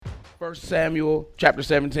First Samuel chapter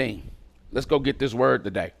 17. Let's go get this word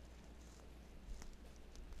today.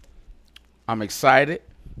 I'm excited.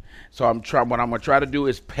 So what I'm gonna try to do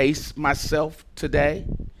is pace myself today.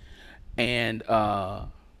 And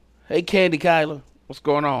hey Candy Kyler, what's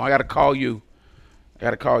going on? I gotta call you.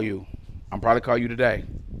 I'm probably call you today.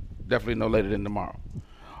 Definitely no later than tomorrow.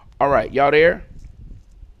 All right, y'all there?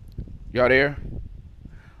 Y'all there?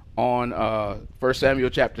 On 1 Samuel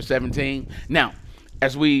chapter 17. Now,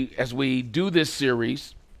 as we do this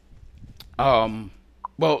series, well,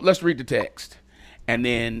 let's read the text and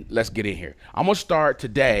then let's get in here. I'm gonna start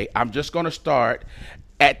today. I'm just gonna start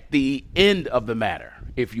at the end of the matter,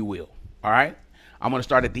 if you will. All right? I'm gonna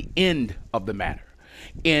start at the end of the matter.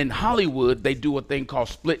 In Hollywood, they do a thing called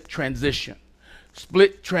split transition.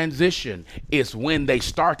 Split transition is when they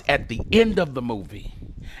start at the end of the movie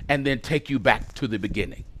and then take you back to the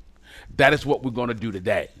beginning. That is what we're going to do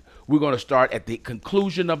today. We're going to start at the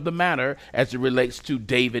conclusion of the matter as it relates to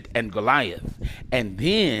David and Goliath. And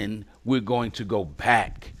then we're going to go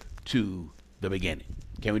back to the beginning.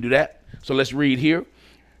 Can we do that? So let's read here.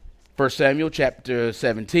 1 Samuel chapter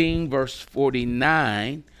 17, verse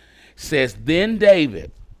 49 says, Then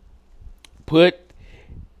David put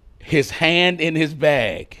his hand in his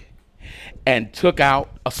bag and took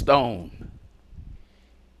out a stone,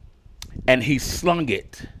 and he slung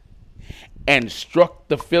it and struck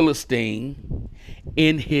the Philistine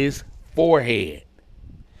in his forehead,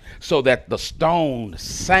 so that the stone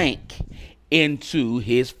sank into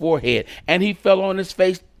his forehead, and he fell on his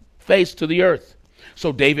face to the earth.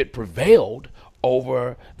 So David prevailed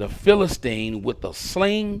over the Philistine with a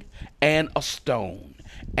sling and a stone,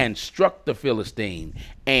 and struck the Philistine,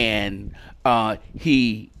 and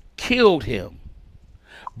he killed him.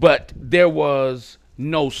 But there was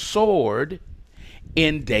no sword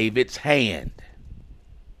in David's hand.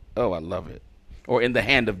 Oh, I love it. Or in the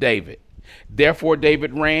hand of David. Therefore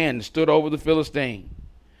David ran and stood over the Philistine,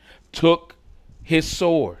 took his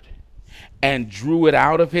sword, and drew it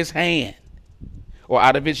out of his hand, or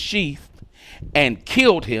out of his sheath, and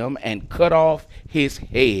killed him and cut off his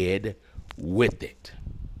head with it.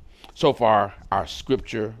 So far, our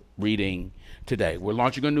scripture reading today. We're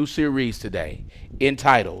launching a new series today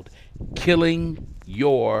entitled Killing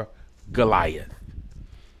Your Goliath.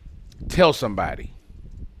 Tell somebody,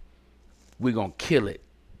 we're going to kill it.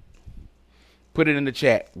 Put it in the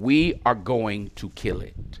chat. We are going to kill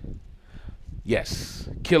it. Yes,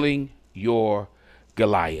 killing your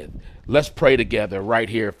Goliath. Let's pray together right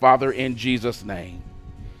here. Father, in Jesus' name,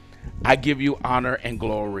 I give you honor and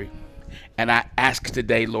glory. And I ask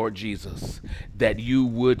today, Lord Jesus, that you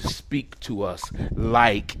would speak to us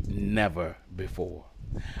like never before.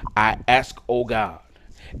 I ask, oh God,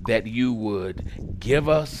 that you would give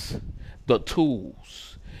us the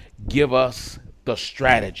tools, give us the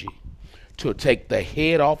strategy to take the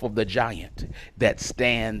head off of the giant that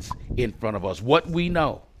stands in front of us. What we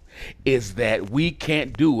know is that we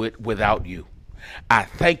can't do it without you. I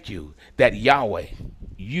thank you that Yahweh,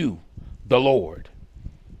 you, the Lord,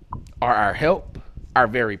 are our help, our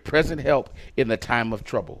very present help in the time of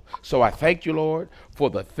trouble. So I thank you, Lord, for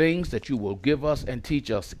the things that you will give us and teach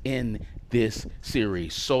us in this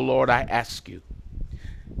series. So, Lord, I ask you,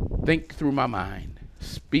 think through my mind,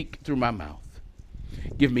 speak through my mouth.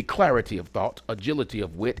 Give me clarity of thought, agility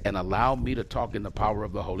of wit, and allow me to talk in the power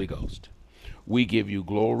of the Holy Ghost. We give you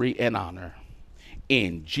glory and honor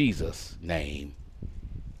in Jesus' name.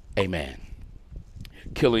 Amen.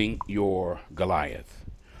 Killing your Goliath.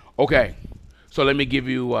 Okay, so let me give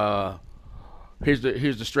you, here's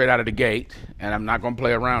the straight out of the gate, and I'm not going to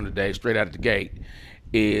play around today. Straight out of the gate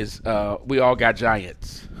is we all got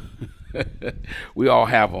giants. We all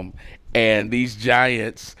have them, and these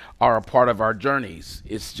giants are a part of our journeys.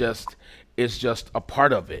 It's just a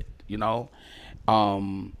part of it, you know.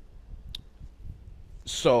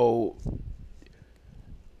 So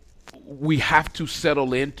we have to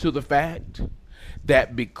settle into the fact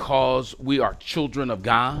that because we are children of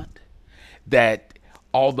God, that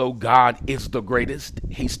although God is the greatest,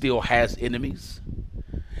 he still has enemies.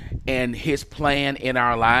 And his plan in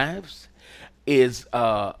our lives is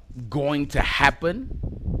going to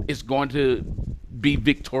happen. It's going to be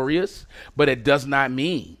victorious, but it does not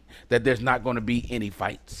mean that there's not going to be any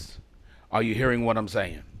fights. Are you hearing what I'm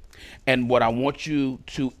saying? And what I want you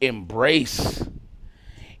to embrace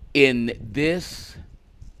in this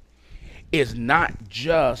is not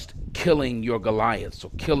just killing your Goliaths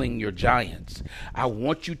or killing your giants. I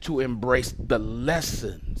want you to embrace the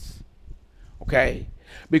lessons, okay?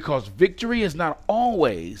 Because victory is not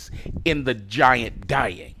always in the giant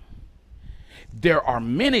dying. There are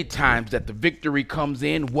many times that the victory comes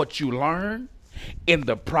in what you learn in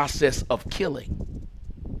the process of killing.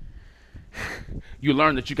 You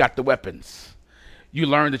learn that you got the weapons. You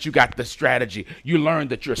learn that you got the strategy. You learn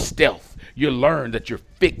that you're stealth. You learn that you're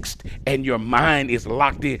fixed and your mind is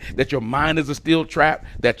locked in, that your mind is a steel trap,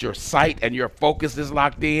 that your sight and your focus is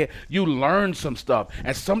locked in. You learn some stuff.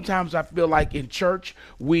 And sometimes I feel like in church,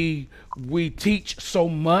 we teach so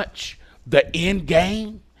much the end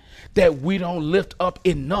game that we don't lift up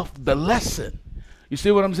enough the lesson. You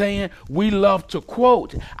see what I'm saying? We love to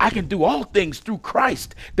quote, I can do all things through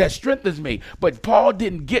Christ that strengthens me. But Paul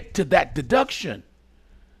didn't get to that deduction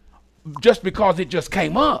just because it just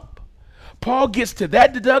came up. Paul gets to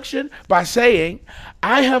that deduction by saying,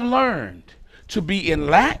 I have learned to be in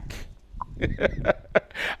lack.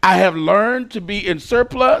 I have learned to be in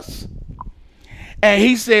surplus. And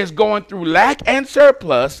he says, going through lack and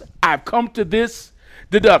surplus, I've come to this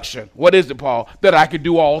deduction. What is it, Paul? That I can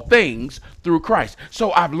do all things through Christ.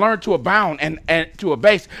 So I've learned to abound and to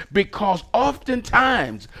abase, because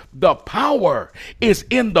oftentimes the power is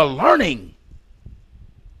in the learning.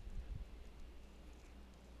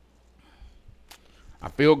 I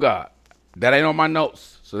feel God. That ain't on my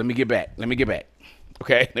notes. So let me get back. Okay,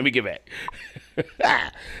 let me get back.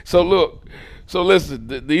 So look. So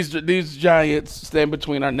listen, these giants stand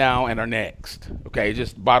between our now and our next. Okay,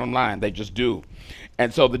 just bottom line, they just do.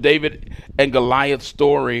 And so the David and Goliath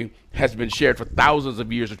story has been shared for thousands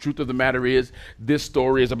of years. The truth of the matter is, this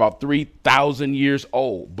story is about 3,000 years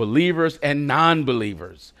old. Believers and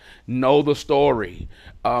non-believers know the story.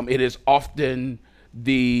 It is often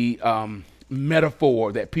the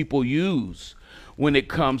metaphor that people use when it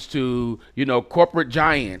comes to, corporate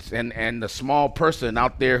giants and the small person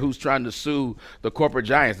out there who's trying to sue the corporate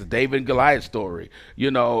giants. The David and Goliath story.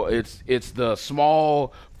 It's the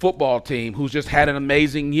small football team who's just had an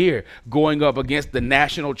amazing year going up against the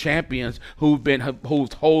national champions who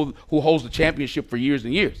holds the championship for years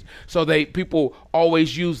and years. So people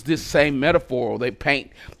always use this same metaphor. They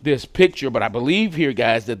paint this picture, but I believe here,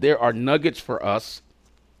 guys, that there are nuggets for us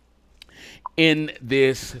in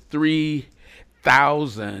this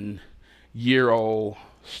 3,000-year-old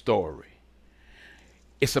story.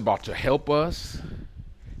 It's about to help us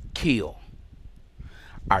kill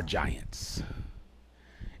our giants.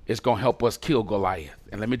 It's going to help us kill Goliath.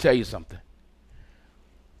 And let me tell you something.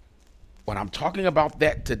 When I'm talking about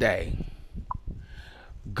that today,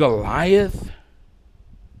 Goliath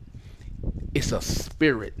is a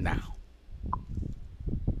spirit now.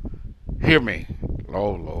 Hear me.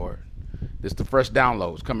 Oh, Lord. This is the fresh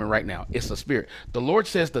downloads coming right now. It's a spirit. The Lord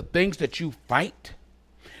says the things that you fight,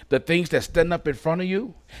 the things that stand up in front of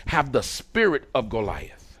you, have the spirit of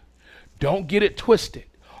Goliath. Don't get it twisted.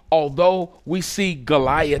 Although we see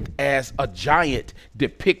Goliath as a giant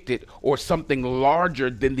depicted, or something larger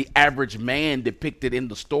than the average man depicted in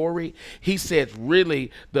the story, he says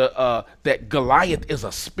really that Goliath is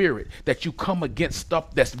a spirit, that you come against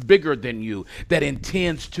stuff that's bigger than you, that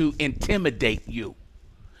intends to intimidate you.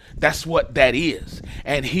 That's what that is.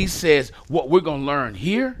 And he says what we're going to learn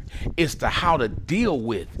here is how to deal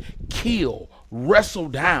with, kill, wrestle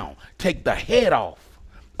down, take the head off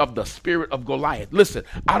of the spirit of Goliath. Listen,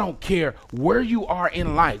 I don't care where you are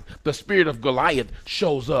in life, the spirit of Goliath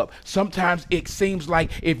shows up. Sometimes it seems like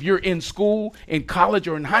if you're in school, in college,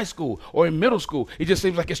 or in high school, or in middle school, it just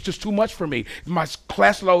seems like it's just too much for me. My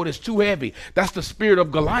class load is too heavy. That's the spirit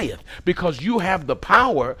of Goliath, because you have the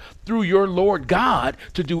power through your Lord God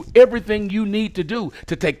to do everything you need to do,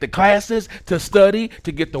 to take the classes, to study,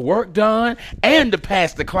 to get the work done, and to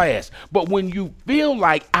pass the class. But when you feel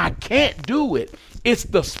like I can't do it, it's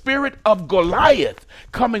the spirit of Goliath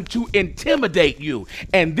coming to intimidate you.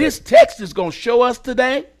 And this text is going to show us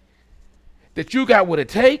today that you got what it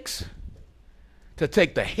takes to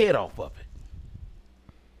take the head off of it.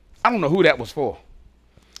 I don't know who that was for.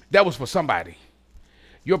 That was for somebody.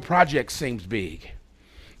 Your project seems big.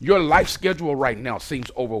 Your life schedule right now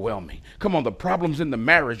seems overwhelming. Come on, the problems in the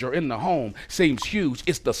marriage or in the home seems huge.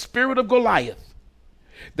 It's the spirit of Goliath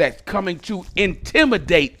that's coming to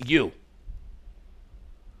intimidate you.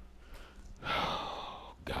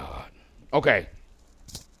 God. Okay.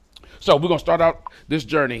 So we're going to start out this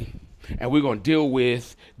journey, and we're going to deal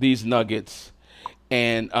with these nuggets.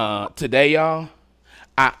 And today, y'all,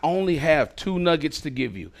 I only have 2 nuggets to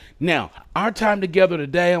give you. Now, Our time together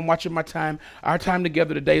today, I'm watching my time. Our time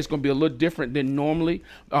together today is going to be a little different than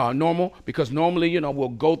normal, because normally, we'll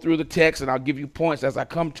go through the text and I'll give you points as I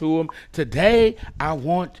come to them. Today, I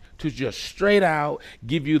want to just straight out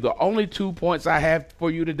give you the only 2 points I have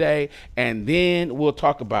for you today, and then we'll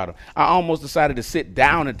talk about them. I almost decided to sit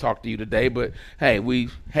down and talk to you today, but hey, we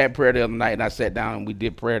had prayer the other night and I sat down and we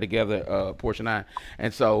did prayer together, Portia and I,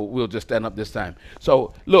 and so we'll just stand up this time.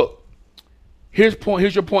 So look, here's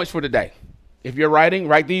your points for today. If you're writing,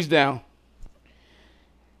 write these down.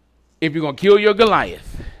 If you're going to kill your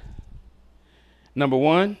Goliath, number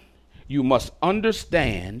 1, you must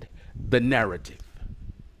understand the narrative.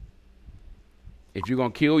 If you're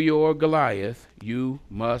going to kill your Goliath, you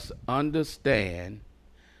must understand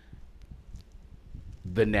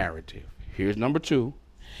the narrative. Here's number 2.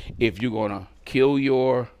 If you're going to kill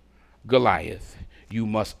your Goliath, you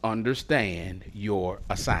must understand your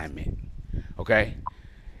assignment. Okay?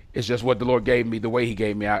 It's just what the Lord gave me, the way he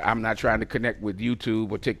gave me. I'm not trying to connect with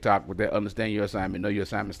YouTube or TikTok with that understand your assignment, know your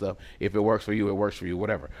assignment stuff. If it works for you, it works for you,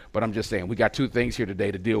 whatever. But I'm just saying, we got 2 things here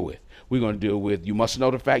today to deal with. We're going to deal with, you must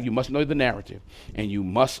know the fact, you must know the narrative, and you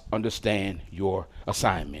must understand your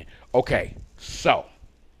assignment. Okay, so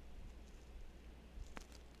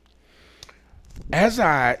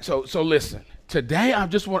so listen, today I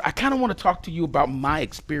kind of want to talk to you about my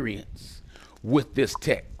experience with this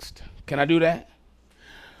text. Can I do that?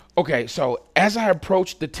 Okay, so as I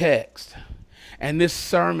approach the text, and this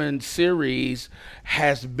sermon series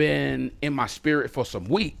has been in my spirit for some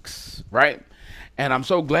weeks, right? And I'm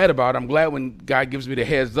so glad about it. I'm glad when God gives me the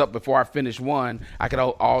heads up before I finish one, I could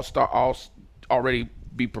already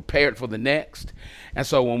be prepared for the next. And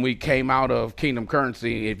so when we came out of Kingdom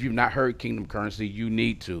Currency, if you've not heard Kingdom Currency, you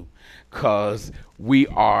need to, because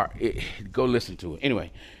go listen to it.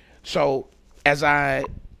 Anyway, so as I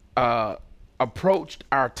approached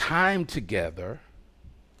our time together,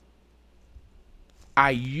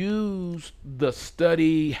 I used the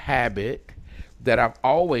study habit that I've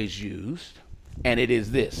always used, and it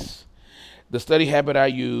is this. The study habit I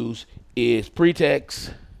use is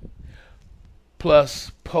pretext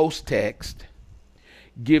plus post-text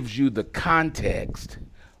gives you the context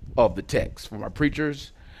of the text. For my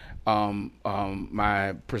preachers,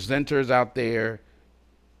 my presenters out there,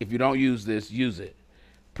 if you don't use this, use it.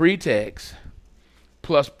 Pretext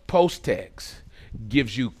plus post-text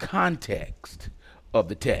gives you context of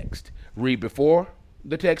the text. Read before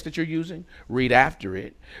the text that you're using, read after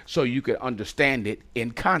it, so you can understand it in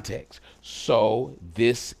context. So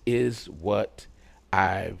this is what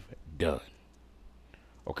I've done.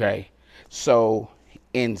 Okay? So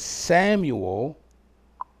in Samuel,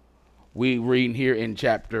 we reading here in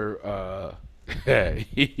chapter,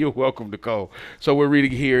 you're welcome, Nicole. So we're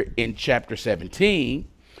reading here in chapter 17.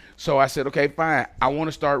 So I said, okay, fine. I want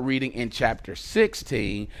to start reading in chapter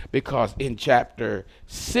 16, because in chapter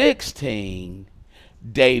 16,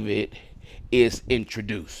 David is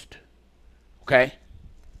introduced. Okay?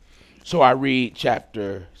 So I read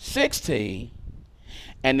chapter 16,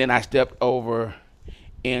 and then I stepped over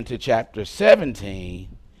into chapter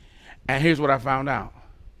 17, and here's what I found out.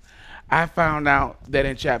 I found out that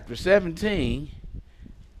in chapter 17,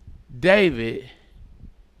 David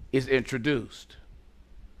is introduced.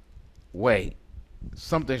 Wait,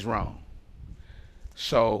 something's wrong.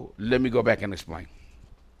 So let me go back and explain.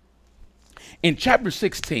 In chapter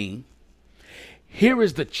 16, here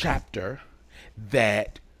is the chapter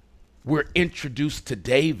that we're introduced to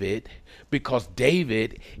David, because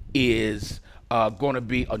David is going to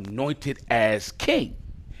be anointed as king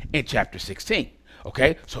in chapter 16.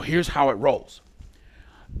 Okay, so here's how it rolls.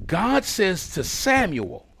 God says to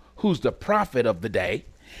Samuel, who's the prophet of the day,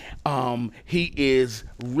 he is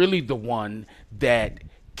really the one that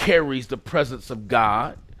carries the presence of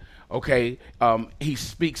God. Okay, he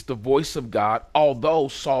speaks the voice of God, although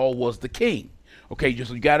Saul was the king. Okay,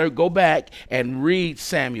 you got to go back and read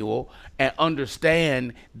Samuel and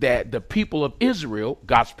understand that the people of Israel,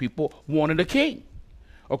 God's people, wanted a king.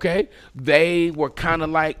 Okay, they were kind of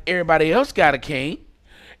like everybody else got a king.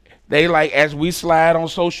 They like, as we slide on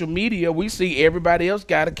social media, we see everybody else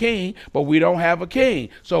got a king, but we don't have a king.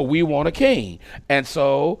 So we want a king. And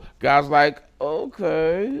so God's like,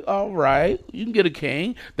 okay, all right, you can get a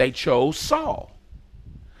king. They chose Saul.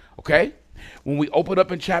 Okay. When we open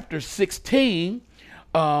up in chapter 16,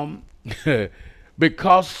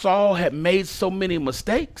 because Saul had made so many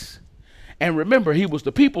mistakes, and remember, he was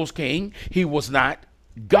the people's king, he was not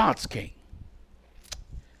God's king.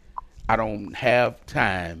 I don't have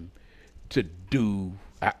time to do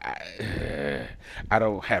I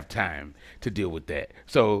don't have time to deal with that.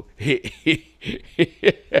 So,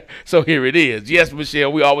 so here it is. Yes,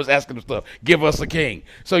 Michelle, we always asking them stuff. Give us a king.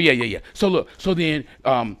 So yeah. So look, so then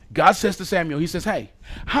God says to Samuel, he says, hey,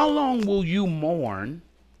 how long will you mourn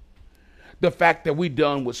the fact that we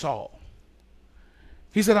done with Saul?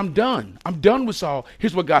 He said, I'm done. I'm done with Saul.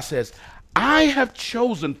 Here's what God says. I have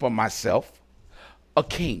chosen for myself a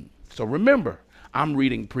king. So remember, I'm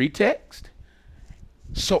reading pretext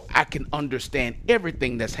so I can understand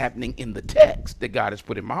everything that's happening in the text that God has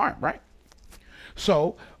put in my heart, right?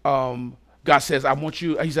 So God says, I want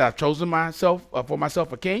you, he said, I've chosen myself for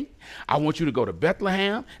myself a king. I want you to go to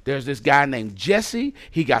Bethlehem. There's this guy named Jesse.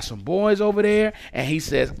 He got some boys over there. And he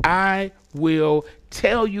says, I will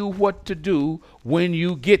tell you what to do when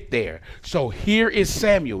you get there. So here is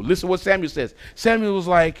Samuel. Listen to what Samuel says. Samuel was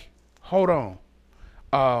like, hold on,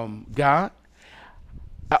 God,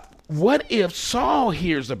 what if Saul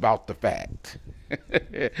hears about the fact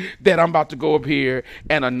that I'm about to go up here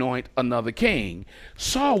and anoint another king?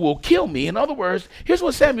 Saul will kill me. In other words, here's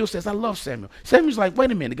what Samuel says. I love Samuel. Samuel's like,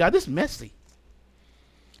 wait a minute, God, this is messy.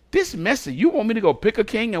 This messy. You want me to go pick a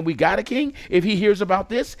king and we got a king? If he hears about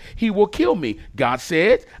this, he will kill me. God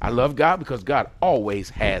said, I love God because God always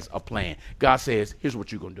has a plan. God says, here's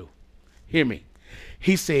what you're going to do. Hear me.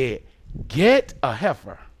 He said, get a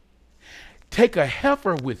heifer. Take a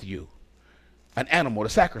heifer with you, an animal to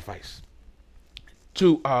sacrifice,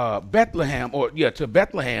 to Bethlehem,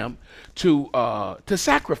 to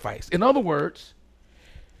sacrifice. In other words,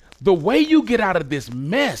 the way you get out of this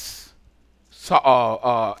mess,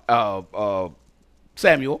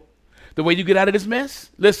 Samuel, the way you get out of this mess,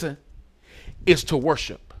 listen, is to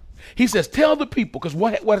worship. He says, tell the people, because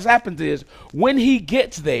what has happened is when he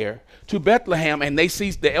gets there to Bethlehem and they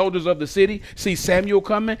see the elders of the city, see Samuel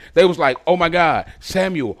coming, they was like, oh my God,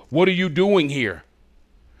 Samuel, what are you doing here?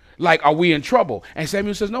 Like, are we in trouble? And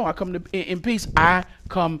Samuel says, no, I come in peace. I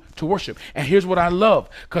come to worship. And here's what I love,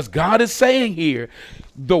 because God is saying here,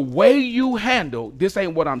 the way you handle, this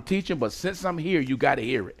ain't what I'm teaching, but since I'm here, you got to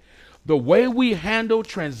hear it. The way we handle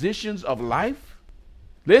transitions of life,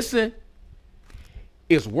 listen,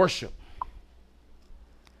 is worship.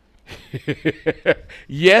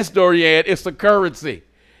 Yes, Dorian, it's a currency.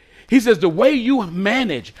 He says the way you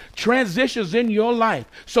manage transitions in your life,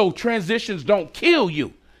 so transitions don't kill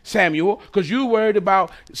you, Samuel, because you worried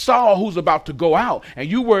about Saul who's about to go out and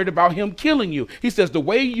you worried about him killing you. He says the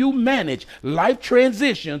way you manage life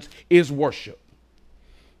transitions is worship.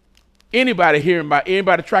 Anybody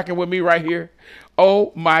tracking with me right here?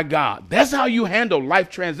 Oh my God. That's how you handle life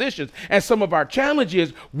transitions. And some of our challenge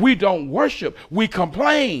is we don't worship. We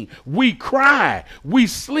complain. We cry. We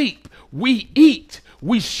sleep. We eat.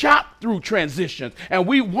 We shop through transitions and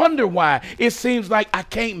we wonder why it seems like I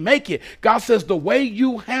can't make it. God says the way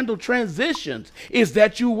you handle transitions is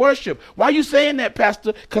that you worship. Why are you saying that,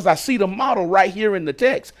 Pastor? Because I see the model right here in the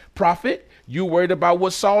text. Prophet, you worried about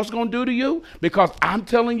what Saul's going to do to you? Because I'm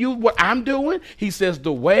telling you what I'm doing. He says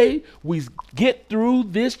the way we get through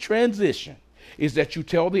this transition is that you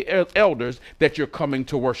tell the elders that you're coming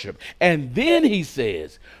to worship. And then he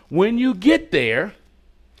says, when you get there,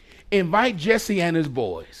 invite Jesse and his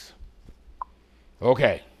boys.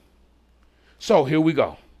 Okay. So here we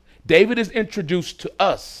go. David is introduced to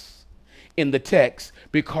us in the text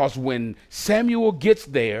because when Samuel gets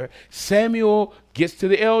there, Samuel gets to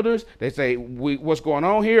the elders. They say, what's going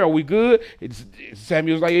on here? Are we good?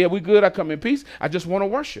 Samuel's like, yeah, we good. I come in peace. I just want to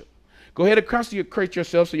worship. Go ahead and consecrate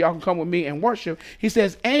yourself so y'all can come with me and worship. He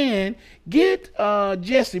says, and get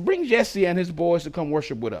Jesse. Bring Jesse and his boys to come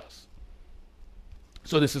worship with us.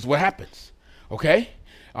 So this is what happens, okay?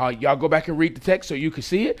 Y'all go back and read the text so you can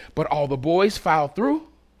see it. But all the boys file through,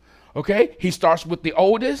 okay? He starts with the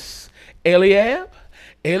oldest, Eliab.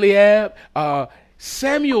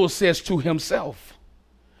 Samuel says to himself,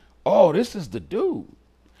 oh, this is the dude.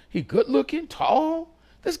 He good looking, tall.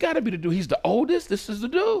 This got to be the dude. He's the oldest. This is the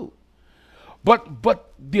dude.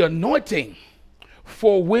 But the anointing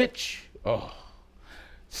for which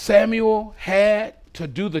Samuel had to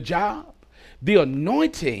do the job, the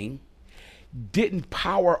anointing didn't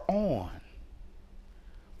power on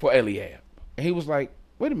for Eliab. And he was like,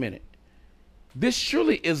 wait a minute. This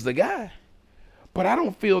surely is the guy, but I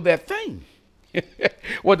don't feel that thing.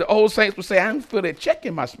 What the old saints would say, I don't feel that check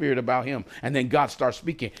in my spirit about him. And then God starts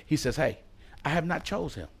speaking. He says, hey, I have not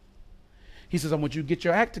chose him. He says, I want you to get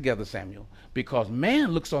your act together, Samuel, because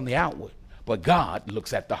man looks on the outward, but God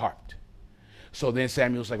looks at the heart. So then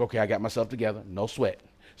Samuel's like, okay, I got myself together. No sweat.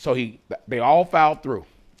 So they all filed through,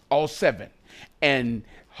 all 7. And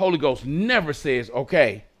Holy Ghost never says,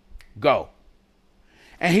 okay, go.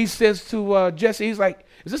 And he says to Jesse, he's like,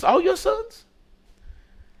 is this all your sons?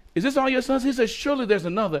 Is this all your sons? He says, surely there's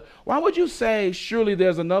another. Why would you say, surely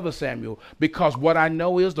there's another, Samuel? Because what I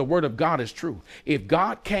know is the word of God is true. If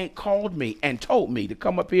God can't called me and told me to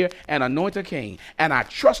come up here and anoint a king, and I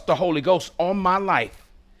trust the Holy Ghost on my life,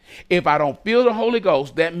 if I don't feel the Holy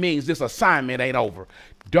Ghost, that means this assignment ain't over.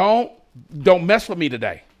 Don't mess with me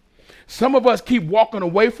today. Some of us keep walking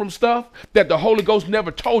away from stuff that the Holy Ghost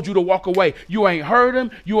never told you to walk away. You ain't heard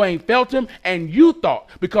him, you ain't felt him, and you thought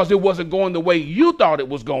because it wasn't going the way you thought it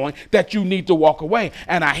was going that you need to walk away.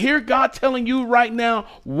 And I hear God telling you right now,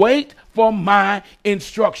 wait for my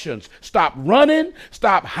instructions. Stop running,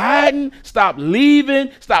 stop hiding, stop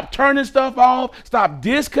leaving, stop turning stuff off, stop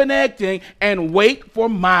disconnecting, and wait for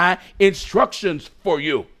my instructions for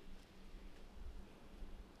you.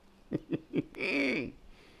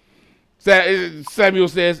 Samuel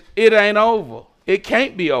says, it ain't over. It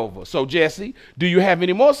can't be over. So, Jesse, do you have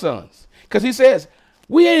any more sons? Because he says,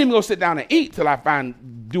 we ain't even going to sit down and eat till I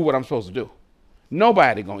do what I'm supposed to do.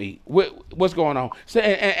 Nobody going to eat. What's going on? So,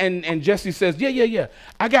 and Jesse says, yeah.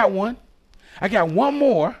 I got one. I got one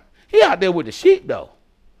more. He out there with the sheep, though.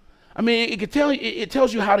 I mean, it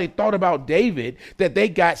tells you how they thought about David, that they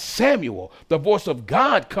got Samuel, the voice of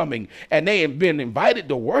God, coming, and they have been invited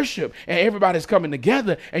to worship, and everybody's coming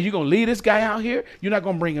together, and you're going to leave this guy out here? You're not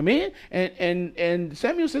going to bring him in? And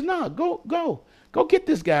Samuel says, no, go get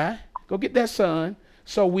this guy. Go get that son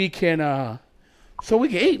so we can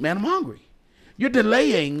eat, man. I'm hungry. You're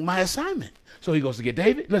delaying my assignment. So he goes to get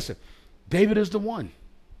David. Listen, David is the one.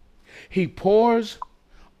 He pours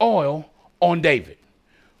oil on David.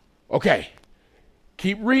 Okay,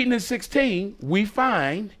 keep reading in 16. We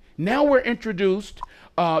find now we're introduced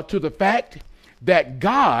to the fact that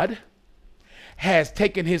God has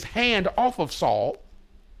taken his hand off of Saul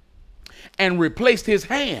and replaced his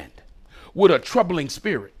hand with a troubling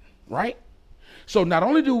spirit, right? So not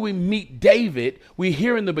only do we meet David, we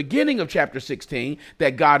hear in the beginning of chapter 16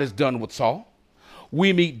 that God is done with Saul.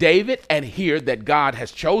 We meet David and hear that God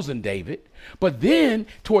has chosen David. But then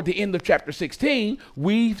toward the end of chapter 16,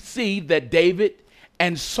 we see that David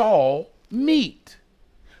and Saul meet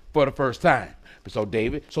for the first time. So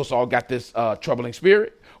Saul got this troubling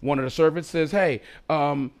spirit. One of the servants says, hey,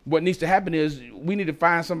 what needs to happen is we need to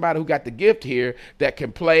find somebody who got the gift here that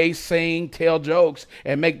can play, sing, tell jokes,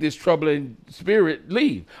 and make this troubling spirit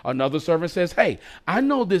leave. Another servant says, hey, I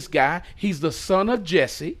know this guy. He's the son of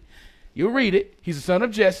Jesse. You read it. He's the son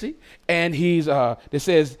of Jesse, and it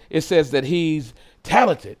says that he's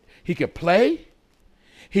talented. He can play.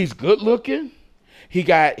 He's good looking. He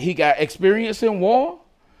got experience in war.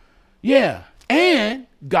 Yeah, and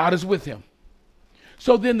God is with him.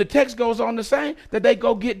 So then the text goes on to say that they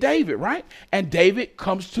go get David, right? And David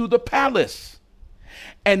comes to the palace,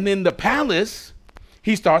 and then the palace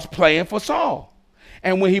he starts playing for Saul,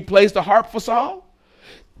 and when he plays the harp for Saul,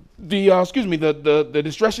 the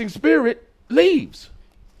distressing spirit leaves.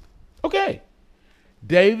 Okay.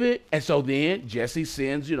 David, and so then Jesse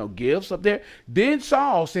sends, gifts up there. Then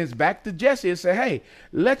Saul sends back to Jesse and say, hey,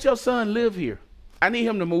 let your son live here. I need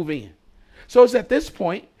him to move in. So it's at this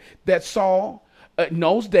point that Saul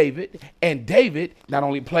knows David, and David not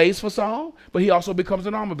only plays for Saul, but he also becomes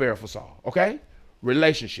an armor bearer for Saul. Okay?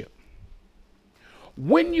 Relationship.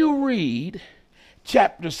 When you read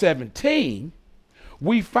chapter 17,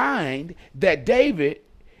 we find that David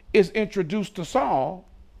is introduced to Saul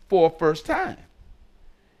for a first time.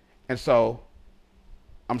 And so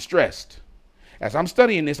I'm stressed. As I'm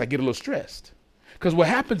studying this, I get a little stressed. Because what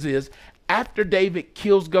happens is, after David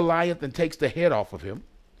kills Goliath and takes the head off of him,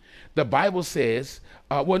 the Bible says,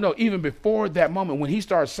 even before that moment, when he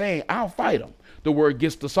starts saying, I'll fight him, the word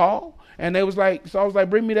gets to Saul. And Saul was like,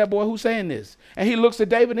 bring me that boy who's saying this. And he looks at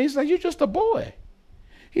David and he's like, you're just a boy.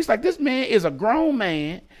 He's like, this man is a grown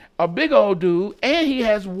man, a big old dude, and he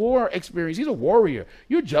has war experience. He's a warrior.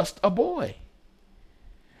 You're just a boy.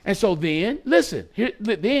 And so then, listen,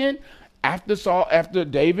 after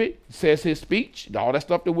David says his speech, all that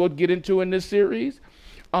stuff that we'll get into in this series,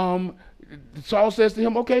 Saul says to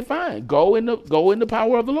him, okay, fine, go in the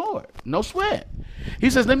power of the Lord. No sweat. He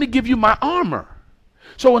says, let me give you my armor.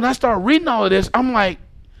 So when I start reading all of this, I'm like,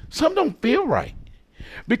 something don't feel right.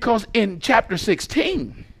 Because in chapter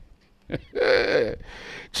 16,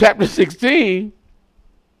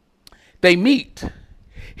 they meet.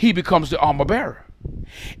 He becomes the armor bearer.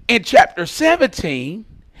 In chapter 17,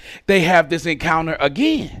 they have this encounter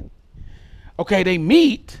again. Okay, they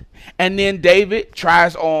meet, and then David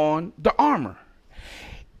tries on the armor.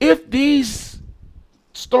 If these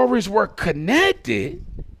stories were connected,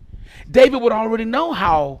 David would already know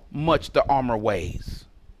how much the armor weighs.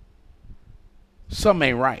 Something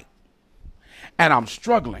ain't right. And I'm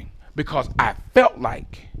struggling because I felt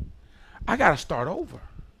like I got to start over.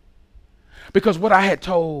 Because what I had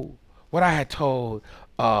told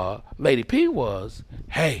Lady P was,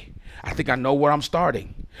 hey, I think I know where I'm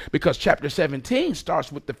starting. Because chapter 17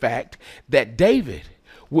 starts with the fact that David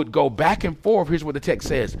would go back and forth. Here's what the text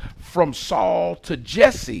says: from Saul to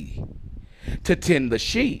Jesse to tend the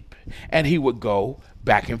sheep. And he would go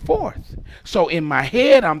back and forth. So in my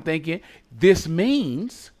head, I'm thinking this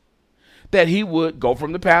means that he would go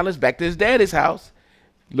from the palace back to his daddy's house,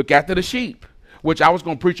 look after the sheep, which I was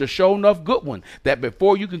going to preach a show enough good one, that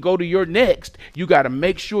before you can go to your next, you got to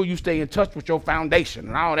make sure you stay in touch with your foundation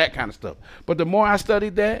and all that kind of stuff. But the more I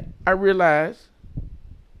studied that, I realized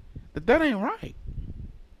that ain't right.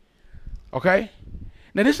 Okay?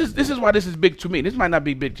 Now this is why this is big to me. This might not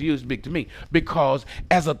be big to you, it's big to me. Because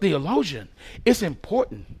as a theologian, it's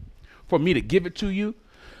important for me to give it to you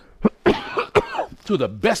to the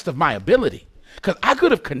best of my ability. Because I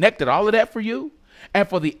could have connected all of that for you. And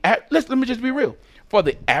for let me just be real. For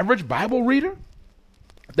the average Bible reader,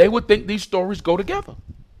 they would think these stories go together.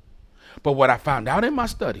 But what I found out in my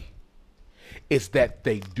study is that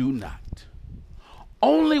they do not.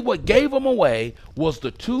 Only what gave them away was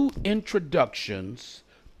the two introductions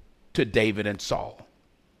to David and Saul.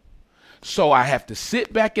 So I have to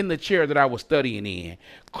sit back in the chair that I was studying in,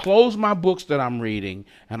 close my books that I'm reading,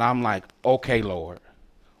 and I'm like, okay, Lord,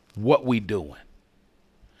 what we doing?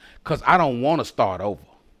 Because I don't want to start over.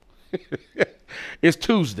 It's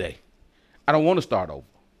Tuesday. I don't want to start over.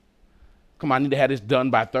 Come on, I need to have this done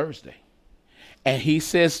by Thursday. And he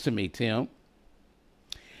says to me, Tim,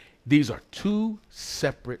 these are two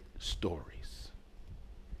separate stories.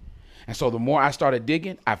 And so the more I started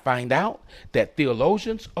digging, I find out that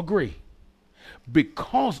theologians agree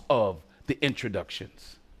because of the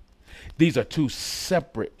introductions. These are two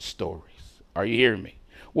separate stories. Are you hearing me?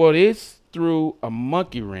 Well, it is threw a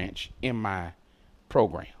monkey wrench in my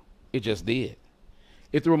program. It just did.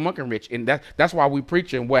 It threw a monkey wrench, and that's why we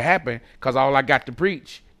preaching what happened, because all I got to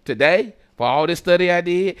preach today for all this study I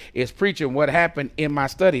did is preaching what happened in my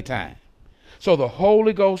study time. So the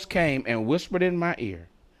Holy Ghost came and whispered in my ear.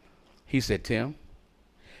 He said, Tim,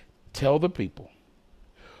 tell the people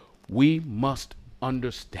we must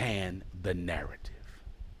understand the narrative.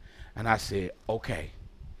 And I said, okay,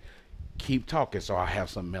 keep talking so I have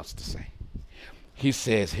something else to say. He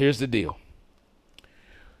says, here's the deal.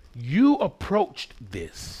 You approached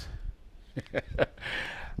this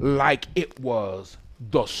like it was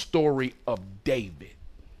the story of David.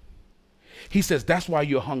 He says, that's why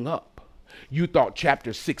you're hung up. You thought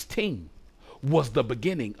chapter 16 was the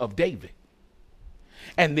beginning of David.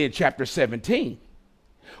 And then chapter 17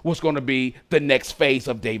 was going to be the next phase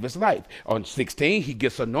of David's life. On 16, he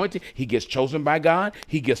gets anointed. He gets chosen by God.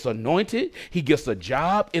 He gets anointed. He gets a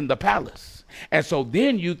job in the palace. And so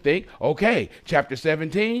then you think, okay, chapter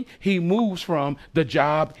 17, he moves from the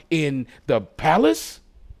job in the palace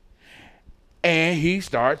and he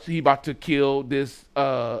about to kill this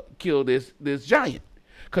giant.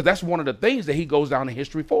 Because that's one of the things that he goes down in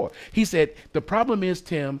history for. He said, the problem is,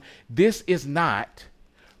 Tim, this is not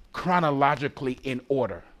chronologically in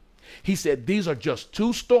order. He said, these are just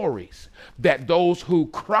two stories that those who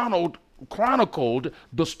chronicled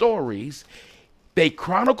the stories, they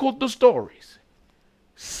chronicled the stories,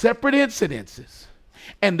 separate incidences,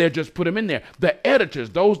 and they just put them in there. The editors,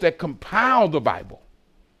 those that compiled the Bible,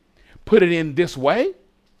 put it in this way.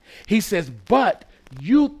 He says, but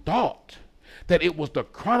you thought that it was the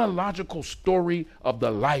chronological story of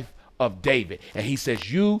the life of David. And he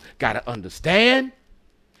says, you got to understand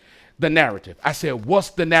the narrative. I said, what's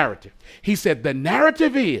the narrative? He said, the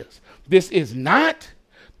narrative is, this is not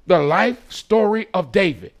the life story of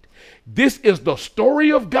David. This is the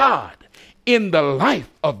story of God in the life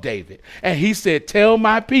of David. And he said, tell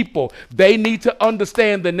my people they need to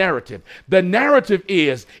understand the narrative. The narrative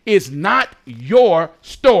is not your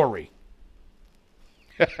story.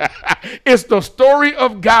 It's the story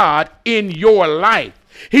of God in your life.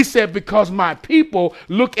 He said, because my people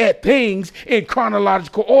look at things in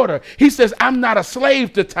chronological order. He says, I'm not a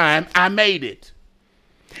slave to time. I made it.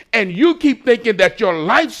 And you keep thinking that your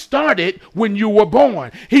life started when you were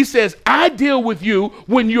born. He says, I deal with you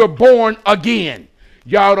when you're born again.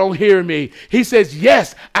 Y'all don't hear me. He says,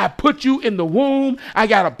 yes, I put you in the womb. I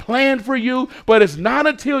got a plan for you, but it's not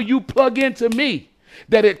until you plug into me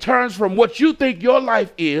that it turns from what you think your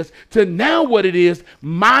life is to now what it is,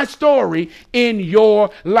 my story in your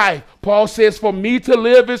life. Paul says, for me to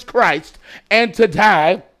live is Christ and to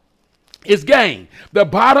die is gain. The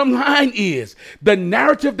bottom line is the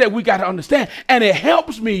narrative that we got to understand. And it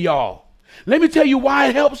helps me, y'all. Let me tell you why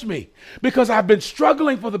it helps me. Because I've been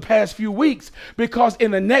struggling for the past few weeks, because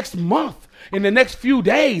in the next month, in the next few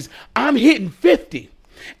days, I'm hitting 50.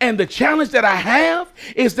 And the challenge that I have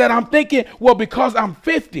is that I'm thinking, well, because I'm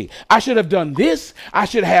 50, I should have done this. I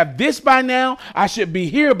should have this by now. I should be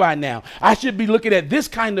here by now. I should be looking at this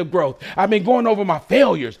kind of growth. I've been going over my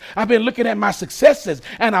failures. I've been looking at my successes,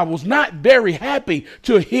 and I was not very happy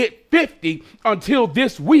to hit 50 until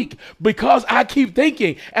this week, because I keep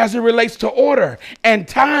thinking as it relates to order and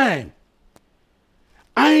time,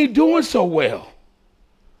 I ain't doing so well.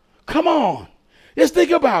 Come on. Just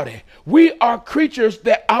think about it. We are creatures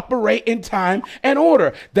that operate in time and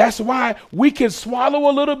order. That's why we can swallow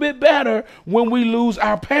a little bit better when we lose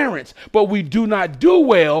our parents, but we do not do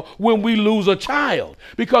well when we lose a child,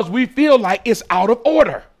 because we feel like it's out of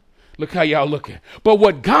order. Look how y'all looking. But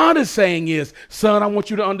what God is saying is, son, I want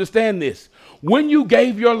you to understand this. When you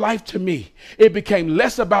gave your life to me, it became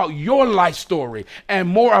less about your life story and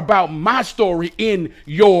more about my story in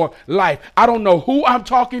your life. I don't know who I'm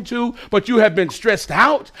talking to, but you have been stressed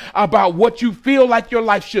out about what you feel like your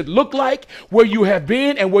life should look like, where you have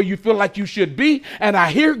been and where you feel like you should be. And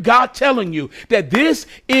I hear God telling you that this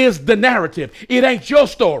is the narrative. It ain't your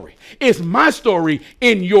story. It's my story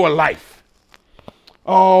in your life.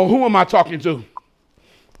 Oh, who am I talking to?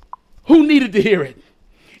 Who needed to hear it?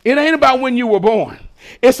 It ain't about when you were born.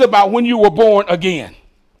 It's about when you were born again.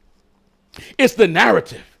 It's the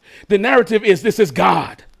narrative. The narrative is, this is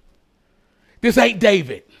God. This ain't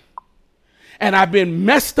David. And I've been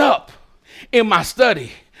messed up in my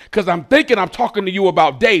study because I'm thinking I'm talking to you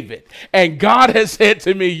about David. And God has said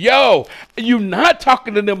to me, yo, you're not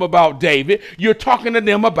talking to them about David. You're talking to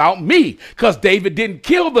them about me, because David didn't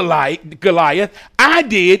kill the Goliath. I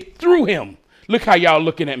did through him. Look how y'all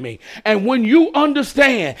looking at me. And when you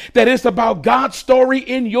understand that it's about God's story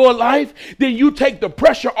in your life, then you take the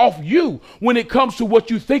pressure off you when it comes to what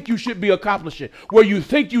you think you should be accomplishing, where you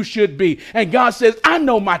think you should be. And God says, I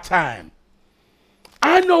know my time.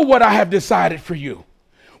 I know what I have decided for you.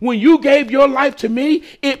 When you gave your life to me,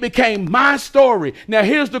 it became my story. Now,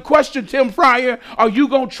 here's the question, Tim Fryer. Are you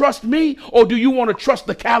going to trust me, or do you want to trust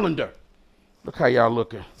the calendar? Look how y'all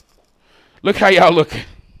looking. Look how y'all looking.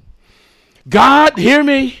 God, hear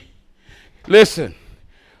me. Listen,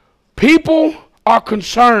 people are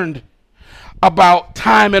concerned about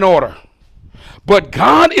time and order, but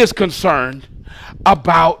God is concerned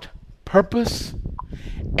about purpose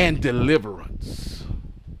and deliverance.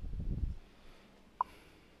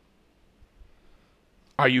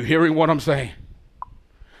 Are you hearing what I'm saying?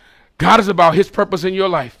 God is about his purpose in your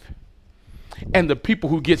life and the people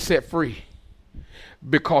who get set free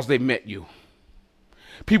because they met you.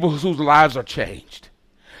 People whose lives are changed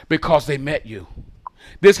because they met you.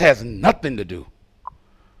 This has nothing to do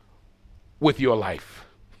with your life.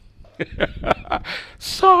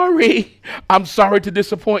 Sorry. I'm sorry to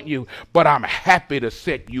disappoint you, but I'm happy to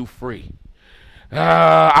set you free.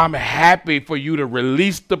 I'm happy for you to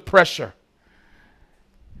release the pressure.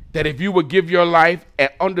 That if you would give your life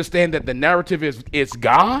and understand that the narrative is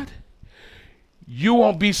God, you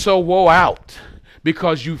won't be so woe out.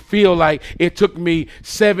 Because you feel like it took me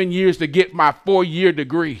 7 years to get my 4-year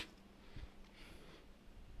degree.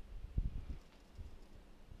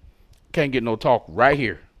 Can't get no talk right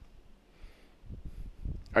here.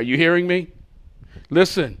 Are you hearing me?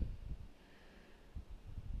 Listen.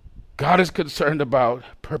 God is concerned about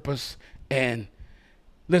purpose and,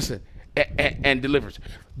 listen, and deliverance.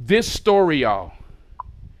 This story, y'all,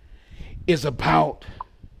 is about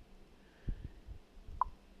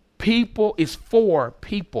people, is for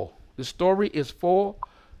people. The story is for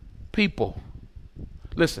people.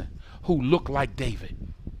 Listen, who look like David.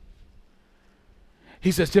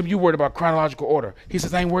 He says, Tim, you worried about chronological order. He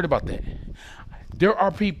says, I ain't worried about that. There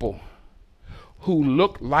are people who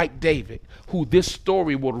look like David, who this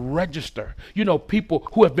story will register. You know, people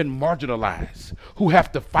who have been marginalized, who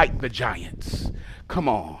have to fight the giants. Come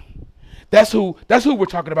on. That's who we're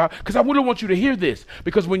talking about, because I really want you to hear this.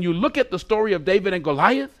 Because when you look at the story of David and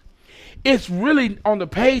Goliath, it's really on the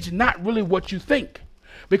page, not really what you think,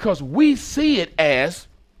 because we see it as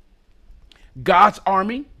God's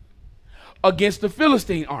army against the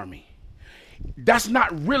Philistine army. That's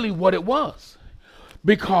not really what it was,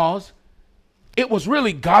 because it was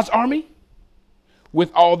really God's army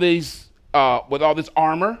with all this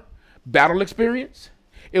armor, battle experience.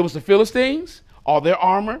 It was the Philistines, all their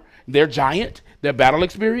armor, their giant, their battle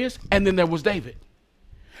experience, and then there was David.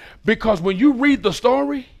 Because when you read the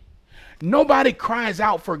story, nobody cries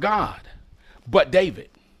out for God but David.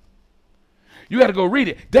 You got to go read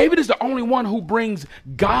it. David is the only one who brings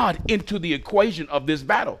God into the equation of this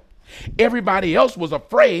battle. Everybody else was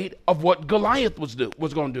afraid of what Goliath was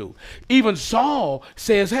going to do. Even Saul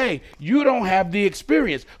says, hey, you don't have the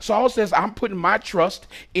experience. Saul says, I'm putting my trust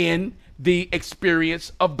in the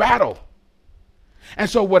experience of battle. And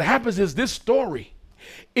so what happens is this story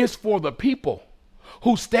is for the people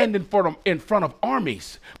who stand in front of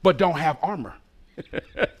armies but don't have armor.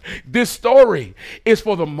 This story is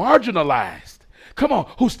for the marginalized, come on,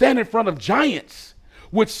 who stand in front of giants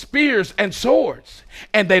with spears and swords,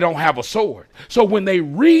 and they don't have a sword. So when they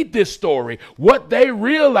read this story, what they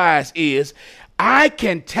realize is, I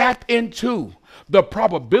can tap into the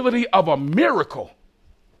probability of a miracle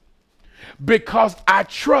because I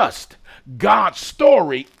trust God's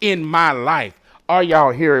story in my life. Are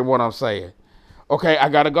y'all hearing what I'm saying? Okay, I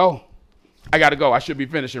gotta go. I should be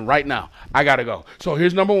finishing right now. I gotta go. So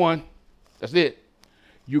here's number one. That's it.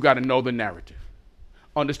 You gotta know the narrative.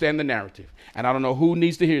 Understand the narrative. And I don't know who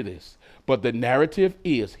needs to hear this, but the narrative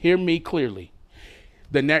is, hear me clearly.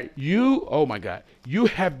 Oh my God, you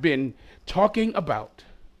have been talking about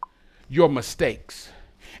your mistakes.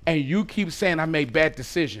 And you keep saying, I made bad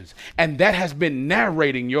decisions. And that has been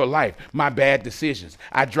narrating your life. My bad decisions.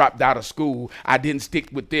 I dropped out of school. I didn't stick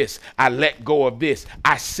with this. I let go of this.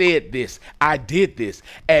 I said this. I did this.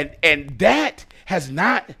 And that that's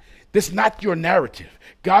not your narrative.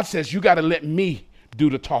 God says, you got to let me do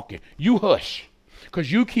the talking. You hush,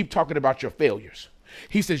 because you keep talking about your failures.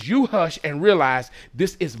 He says, you hush and realize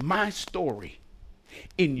this is my story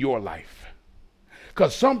in your life.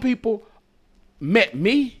 Because some people met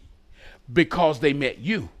me because they met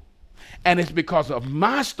you. And it's because of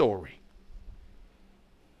my story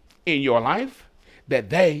in your life that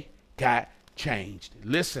they got changed.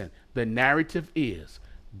 Listen, the narrative is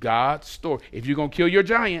God's story. If you're going to kill your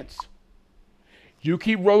giants, you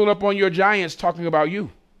keep rolling up on your giants talking about you.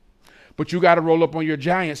 But you got to roll up on your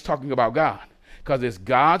giants talking about God, because it's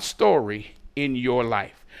God's story in your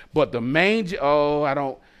life. But the main, I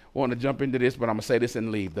don't want to jump into this, but I'm going to say this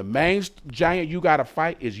and leave. The main giant you got to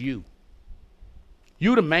fight is you.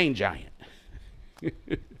 You the main giant.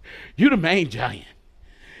 You the main giant.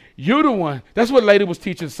 You the one. That's what Lady was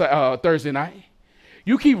teaching Thursday night.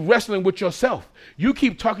 You keep wrestling with yourself. You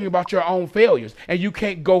keep talking about your own failures, and you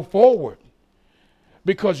can't go forward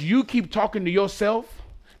because you keep talking to yourself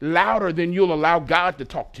louder than you'll allow God to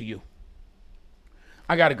talk to you.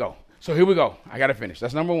 I got to go. So here we go. I got to finish.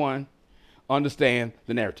 That's number one. Understand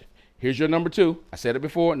the narrative. Here's your number two. I said it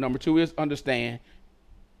before. Number two is understand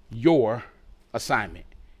your assignment.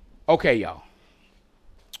 Okay, y'all.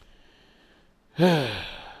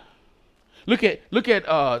 Look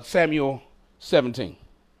at Samuel 17.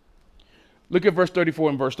 Look at verse 34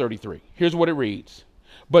 and verse 33. Here's what it reads.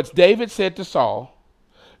 But David said to Saul,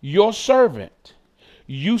 your servant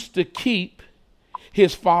used to keep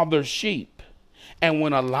his father's sheep, and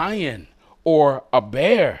when a lion or a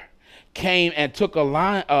bear came and took a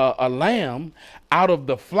lamb out of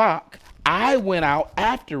the flock, I went out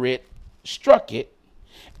after it, struck it,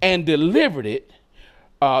 and delivered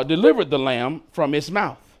the lamb from its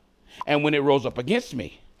mouth. And when it rose up against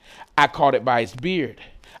me, I caught it by its beard.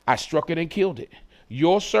 I struck it and killed it.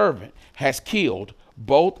 Your servant has killed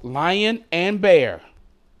both lion and bear.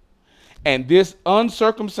 And this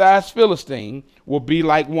uncircumcised Philistine will be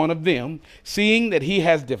like one of them, seeing that he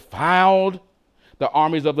has defiled the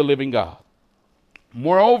armies of the living God.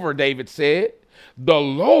 Moreover, David said, the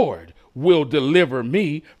Lord will deliver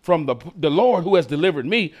me from the Lord who has delivered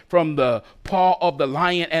me from the paw of the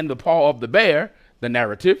lion and the paw of the bear, the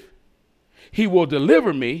narrative. He will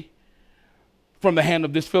deliver me from the hand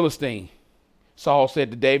of this Philistine. Saul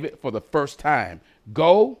said to David for the first time,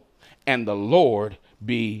 go and the Lord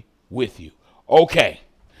be with you. Okay.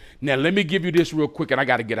 Now let me give you this real quick and I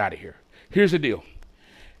got to get out of here. Here's the deal.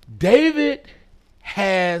 David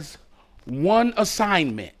has one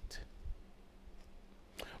assignment,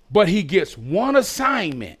 but he gets one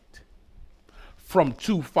assignment from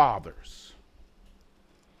two fathers.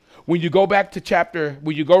 When you go right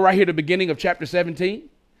here to the beginning of chapter 17,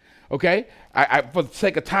 okay, I for the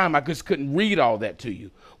sake of time, I just couldn't read all that to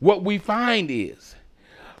you. What we find is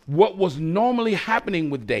what was normally happening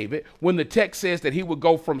with David when the text says that he would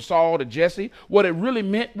go from Saul to Jesse, what it really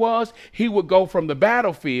meant was he would go from the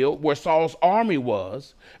battlefield where Saul's army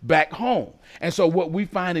was back home. And so what we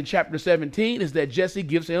find in chapter 17 is that Jesse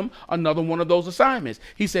gives him another one of those assignments.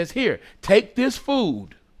 He says, here, take this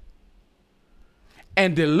food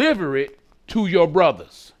and deliver it to your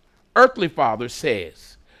brothers. Earthly father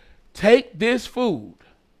says, take this food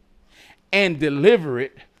and deliver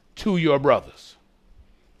it to your brothers.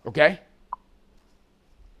 Okay?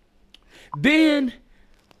 Then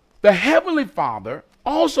the Heavenly Father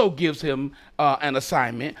also gives him an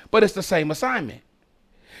assignment, but it's the same assignment.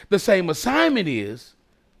 The same assignment is,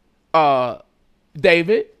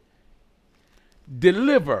 David,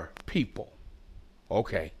 deliver people.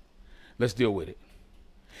 Okay, let's deal with it.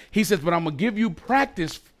 He says, but I'm going to give you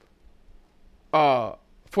practice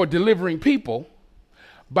for delivering people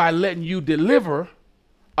by letting you deliver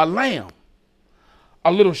a lamb,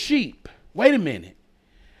 a little sheep. Wait a minute.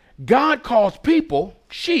 God calls people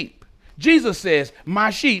sheep. Jesus says, my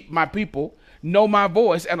sheep, my people, know my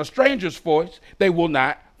voice, and a stranger's voice they will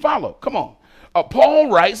not follow. Come on. Paul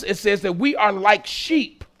writes, it says that we are like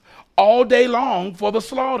sheep all day long for the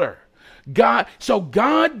slaughter.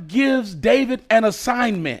 God gives David an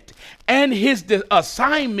assignment, and his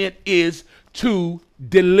assignment is to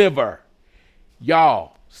deliver.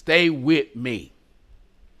 Y'all, stay with me.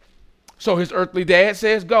 So his earthly dad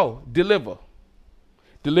says, go, deliver.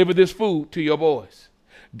 Deliver this food to your boys.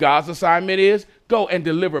 God's assignment is, go and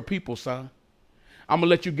deliver people, son. I'm going to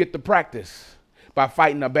let you get the practice by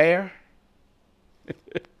fighting a bear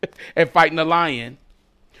and fighting a lion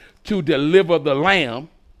to deliver the lamb,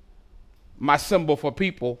 my symbol for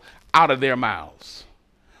people, out of their mouths.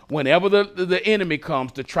 Whenever the enemy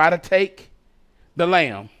comes to try to take the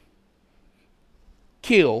lamb,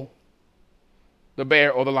 kill the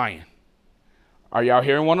bear or the lion. Are y'all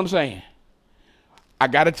hearing what I'm saying? I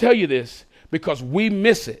got to tell you this because we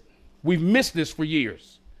miss it. We've missed this for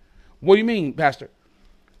years. What do you mean, Pastor?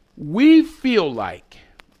 We feel like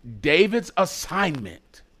David's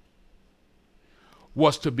assignment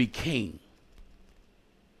was to be king.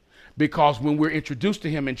 Because when we're introduced to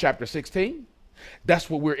him in chapter 16, that's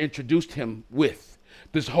what we're introduced him with.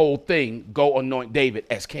 This whole thing, go anoint David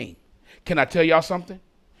as king. Can I tell y'all something?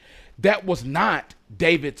 That was not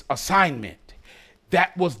David's assignment.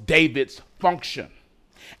 That was David's function.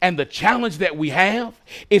 And the challenge that we have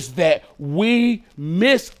is that we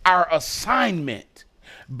miss our assignment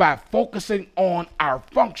by focusing on our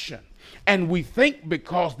function. And we think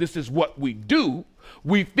because this is what we do,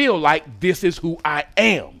 we feel like this is who I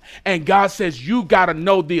am. And God says, you got to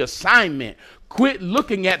know the assignment. Quit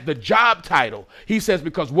looking at the job title. He says,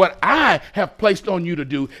 because what I have placed on you to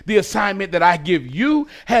do, the assignment that I give you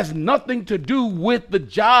has nothing to do with the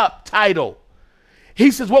job title. He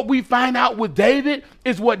says what we find out with David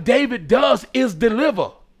is what David does is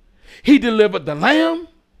deliver. He delivered the lamb.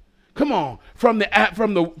 Come on, from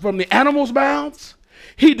the animals' mouths.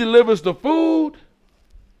 He delivers the food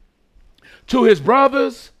to his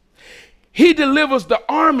brothers. He delivers the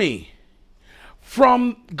army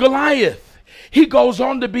from Goliath. He goes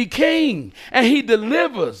on to be king, and he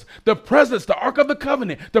delivers the presence, the Ark of the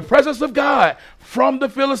Covenant, the presence of God from the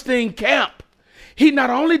Philistine camp. He not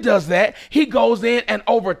only does that, he goes in and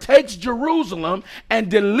overtakes Jerusalem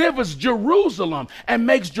and delivers Jerusalem and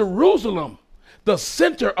makes Jerusalem the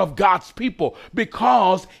center of God's people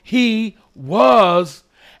because he was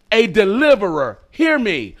a deliverer. Hear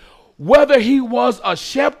me. Whether he was a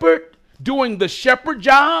shepherd doing the shepherd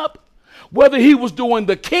job, whether he was doing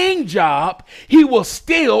the king job, he was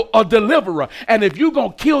still a deliverer. And if you're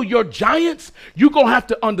going to kill your giants, you're going to have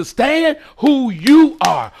to understand who you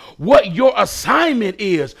are, what your assignment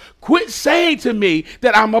is. Quit saying to me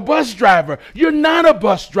that I'm a bus driver. You're not a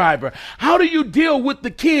bus driver. How do you deal with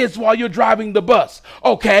the kids while you're driving the bus?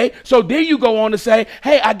 Okay, so then you go on to say,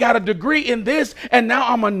 hey, I got a degree in this, and now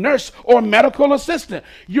I'm a nurse or medical assistant.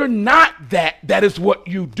 You're not that. That is what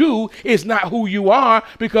you do. It's not who you are,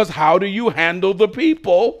 because how do you handle the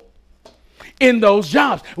people in those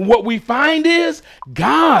jobs? And what we find is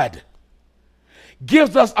God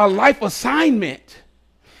gives us a life assignment,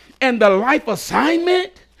 and the life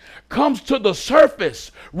assignment comes to the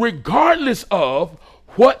surface regardless of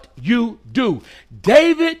what you do.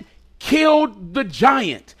 David killed the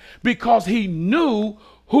giant because he knew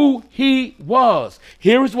who he was.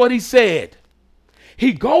 Here is what he said.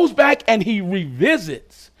 He goes back and he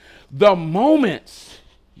revisits the moments,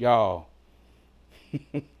 y'all.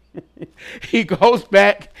 He goes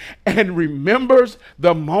back and remembers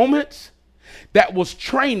the moments that was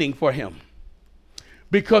training for him,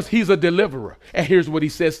 because he's a deliverer. And here's what he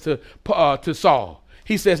says to Saul.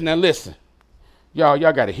 He says, now listen, y'all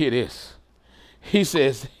got to hear this. He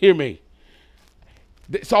says, hear me.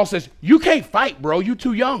 Saul says, you can't fight, bro. You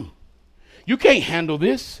too young. You can't handle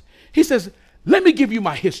this. He says, let me give you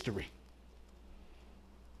my history.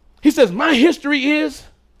 He says, my history is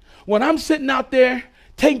when I'm sitting out there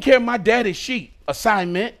taking care of my daddy's sheep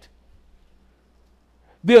assignment.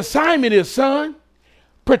 The assignment is, son,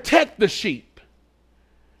 protect the sheep.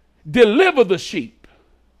 Deliver the sheep.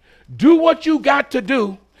 Do what you got to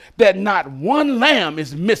do that not one lamb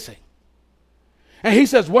is missing. And he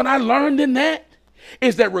says, what I learned in that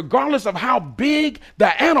is that regardless of how big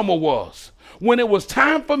the animal was, when it was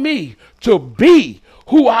time for me to be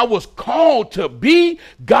who I was called to be,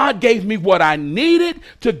 God gave me what I needed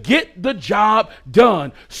to get the job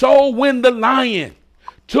done. So when the lion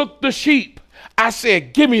took the sheep, I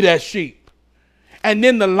said, give me that sheep. And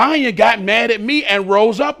then the lion got mad at me and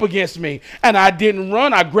rose up against me. And I didn't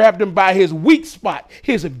run. I grabbed him by his weak spot,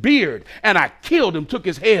 his beard, and I killed him, took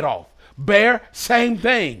his head off. Bear, same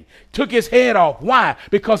thing. Took his head off. Why?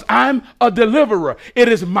 Because I'm a deliverer. It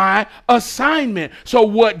is my assignment. So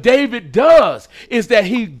what David does is that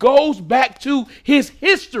he goes back to his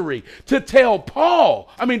history to tell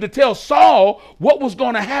Saul what was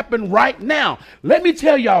going to happen right now. Let me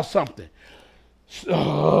tell y'all something.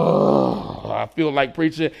 I feel like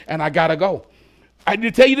preaching and I gotta go. I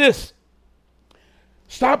need to tell you this.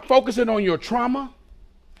 Stop focusing on your trauma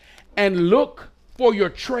and look for your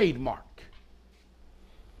trademark.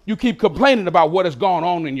 You keep complaining about what has gone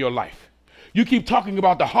on in your life. You keep talking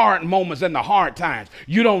about the hard moments and the hard times.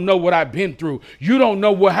 You don't know what I've been through. You don't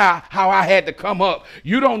know how I had to come up.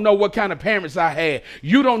 You don't know what kind of parents I had.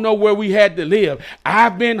 You don't know where we had to live.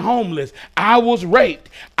 I've been homeless. I was raped.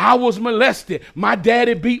 I was molested. My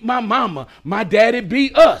daddy beat my mama. My daddy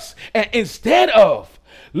beat us. And instead of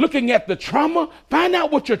looking at the trauma, find out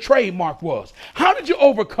what your trademark was. How did you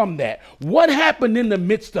overcome that? What happened in the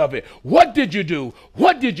midst of it? What did you do?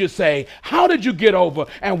 What did you say? How did you get over?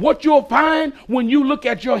 And what you'll find when you look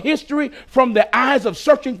at your history from the eyes of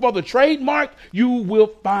searching for the trademark, you will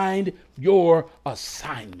find your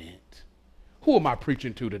assignment. Who am I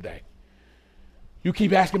preaching to today? You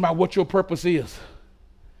keep asking about what your purpose is.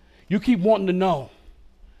 You keep wanting to know.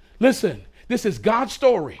 Listen, this is God's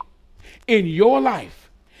story in your life.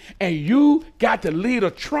 And you got to leave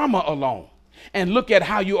a trauma alone and look at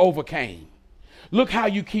how you overcame. Look how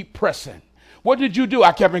you keep pressing. What did you do?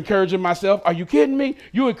 I kept encouraging myself. Are you kidding me?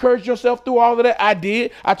 You encouraged yourself through all of that? I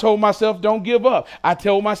did. I told myself, don't give up. I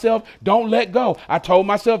told myself, don't let go. I told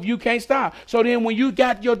myself, you can't stop. So then when you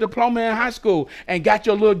got your diploma in high school and got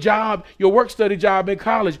your little job, your work study job in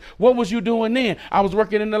college, what was you doing then? I was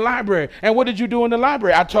working in the library. And what did you do in the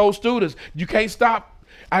library? I told students, you can't stop.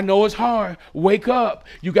 I know it's hard. Wake up.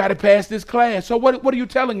 You got to pass this class. So what are you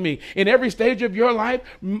telling me? In every stage of your life,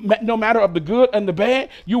 no matter of the good and the bad,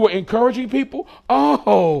 you were encouraging people?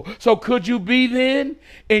 Oh, so could you be then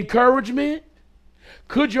encouragement?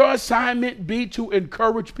 Could your assignment be to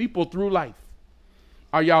encourage people through life?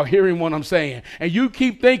 Are y'all hearing what I'm saying? And you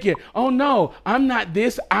keep thinking, oh no, I'm not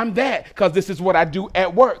this, I'm that, because this is what I do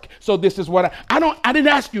at work. So this is what I didn't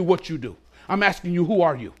ask you what you do. I'm asking you, who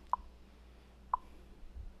are you?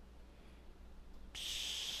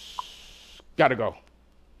 Gotta go.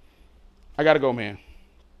 I gotta go, man.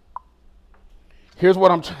 Here's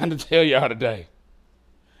what I'm trying to tell y'all today.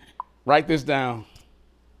 Write this down.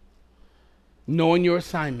 Knowing your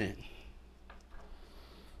assignment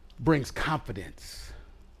brings confidence.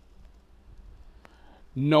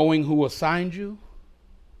 Knowing who assigned you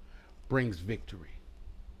brings victory.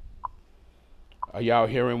 Are y'all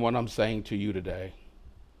hearing what I'm saying to you today?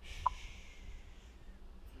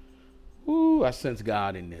 Ooh, I sense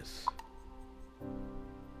God in this.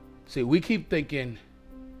 See, we keep thinking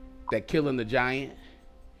that killing the giant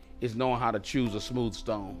is knowing how to choose a smooth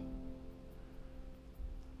stone.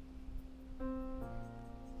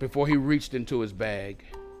 Before he reached into his bag,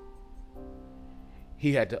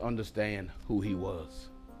 he had to understand who he was.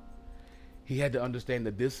 He had to understand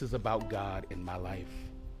that this is about God in my life.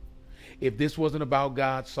 If this wasn't about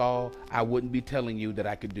God, Saul, I wouldn't be telling you that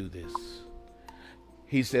I could do this.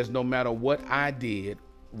 He says, no matter what I did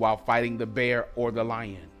while fighting the bear or the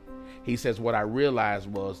lion, he says, what I realized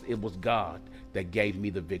was it was God that gave me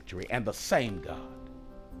the victory. And the same God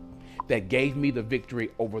that gave me the victory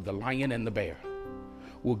over the lion and the bear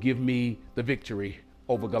will give me the victory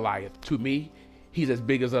over Goliath. To me, he's as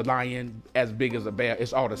big as a lion, as big as a bear.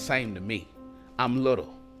 It's all the same to me. I'm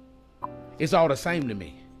little. It's all the same to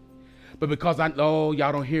me. But because y'all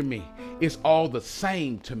don't hear me. It's all the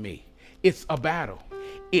same to me. It's a battle.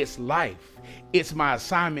 It's life. It's my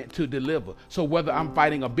assignment to deliver. So whether I'm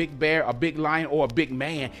fighting a big bear, a big lion, or a big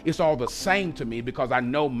man, it's all the same to me because I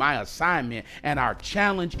know my assignment. And our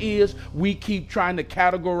challenge is we keep trying to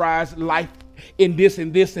categorize life in this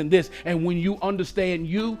and this and this. And when you understand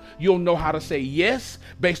you, you'll know how to say yes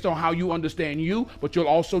based on how you understand you, but you'll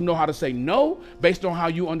also know how to say no based on how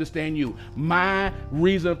you understand you. My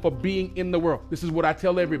reason for being in the world. This is what I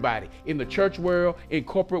tell everybody in the church world, in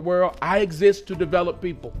corporate world. I exist to develop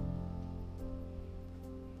people.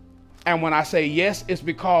 And when I say yes, it's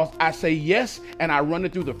because I say yes and I run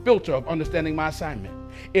it through the filter of understanding my assignment.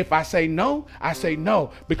 If I say no, I say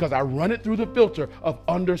no because I run it through the filter of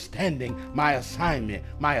understanding my assignment.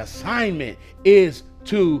 My assignment is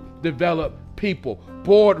to develop people.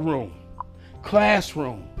 Boardroom,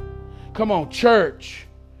 classroom, come on, church,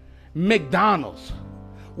 McDonald's,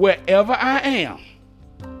 wherever I am,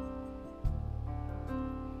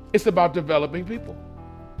 it's about developing people.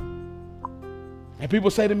 And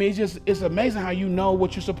people say to me, it's amazing how you know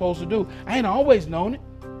what you're supposed to do. I ain't always known it.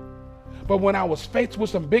 But when I was faced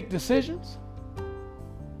with some big decisions,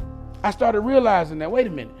 I started realizing that, wait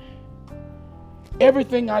a minute,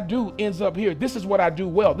 everything I do ends up here. This is what I do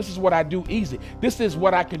well. This is what I do easy. This is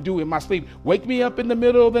what I can do in my sleep. Wake me up in the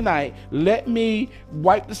middle of the night. Let me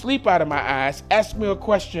wipe the sleep out of my eyes. Ask me a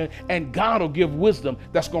question, and God will give wisdom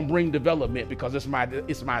that's going to bring development because it's my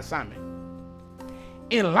assignment.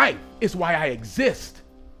 In life, it's why I exist.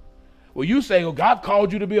 Well, you say, oh, God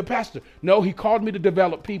called you to be a pastor. No, he called me to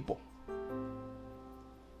develop people.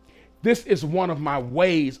 This is one of my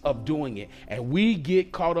ways of doing it. And we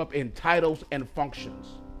get caught up in titles and functions.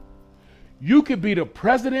 You could be the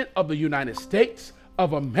president of the United States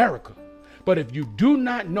of America, but if you do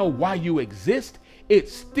not know why you exist, it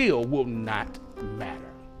still will not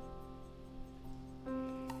matter.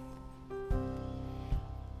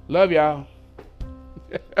 Love y'all.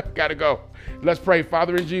 Gotta go. Let's pray.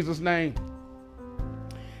 Father, in Jesus' name.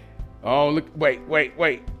 Oh, look, wait.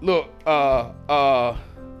 Look, that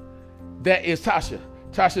is Tasha.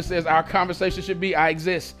 Tasha says our conversation should be, I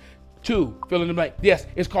exist. 2, fill in the blank. Yes,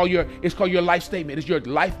 it's called your life statement. It's your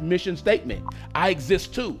life mission statement. I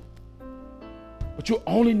exist too. But you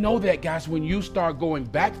only know that, guys, when you start going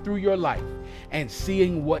back through your life and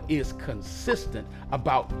seeing what is consistent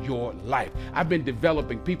about your life. I've been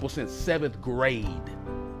developing people since 7th grade.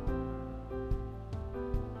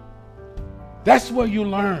 That's where you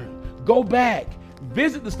learn. Go back,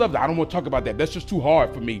 visit the stuff. I don't want to talk about that. That's just too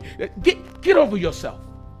hard for me. Get over yourself.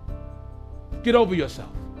 Get over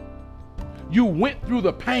yourself. You went through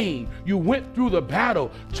the pain. You went through the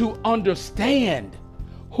battle to understand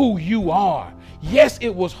who you are. Yes,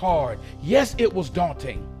 it was hard. Yes, it was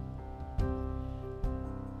daunting.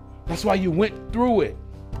 That's why you went through it.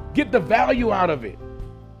 Get the value out of it.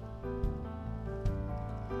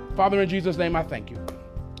 Father, in Jesus' name, I thank you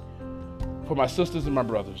for my sisters and my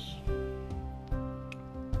brothers.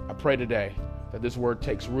 I pray today that this word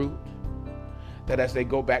takes root, that as they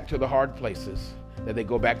go back to the hard places, that they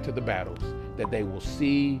go back to the battles, that they will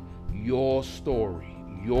see your story,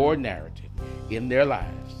 your narrative in their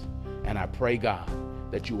lives. And I pray, God,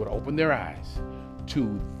 that you would open their eyes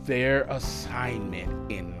to their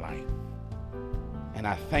assignment in life. And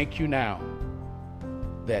I thank you now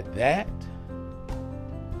that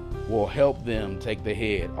will help them take the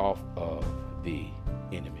head off of the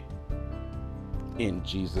enemy. In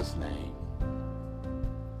Jesus' name,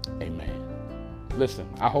 amen. Listen,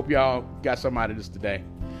 I hope y'all got something out of this today.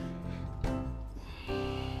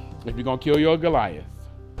 If you're going to kill your Goliath,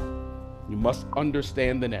 you must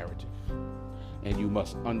understand the narrative and you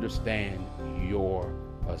must understand your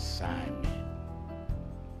assignment.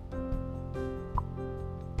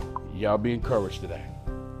 Y'all be encouraged today.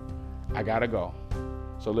 I got to go.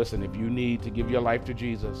 So listen, if you need to give your life to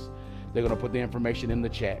Jesus, they're going to put the information in the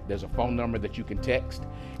chat. There's a phone number that you can text,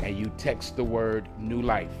 and you text the word New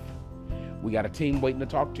Life. We got a team waiting to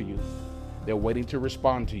talk to you. They're waiting to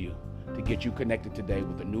respond to you to get you connected today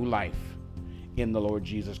with a new life in the Lord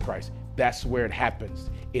Jesus Christ. That's where it happens.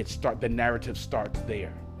 The narrative starts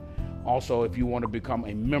there. Also, if you want to become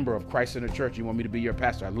a member of Christ in the Church, you want me to be your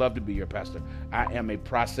pastor, I'd love to be your pastor. I am a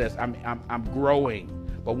process. I'm growing.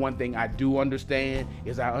 But one thing I do understand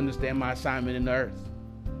is I understand my assignment in the earth.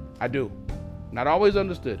 I do. Not always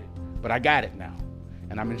understood it, but I got it now,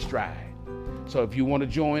 and I'm in stride. So if you want to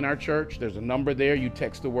join our church, there's a number there. You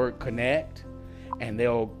text the word connect, and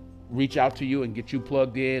they'll reach out to you and get you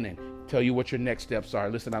plugged in and tell you what your next steps are.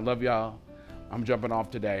 Listen, I love y'all. I'm jumping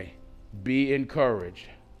off today. Be encouraged.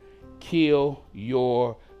 Kill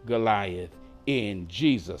your Goliath in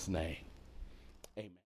Jesus' name.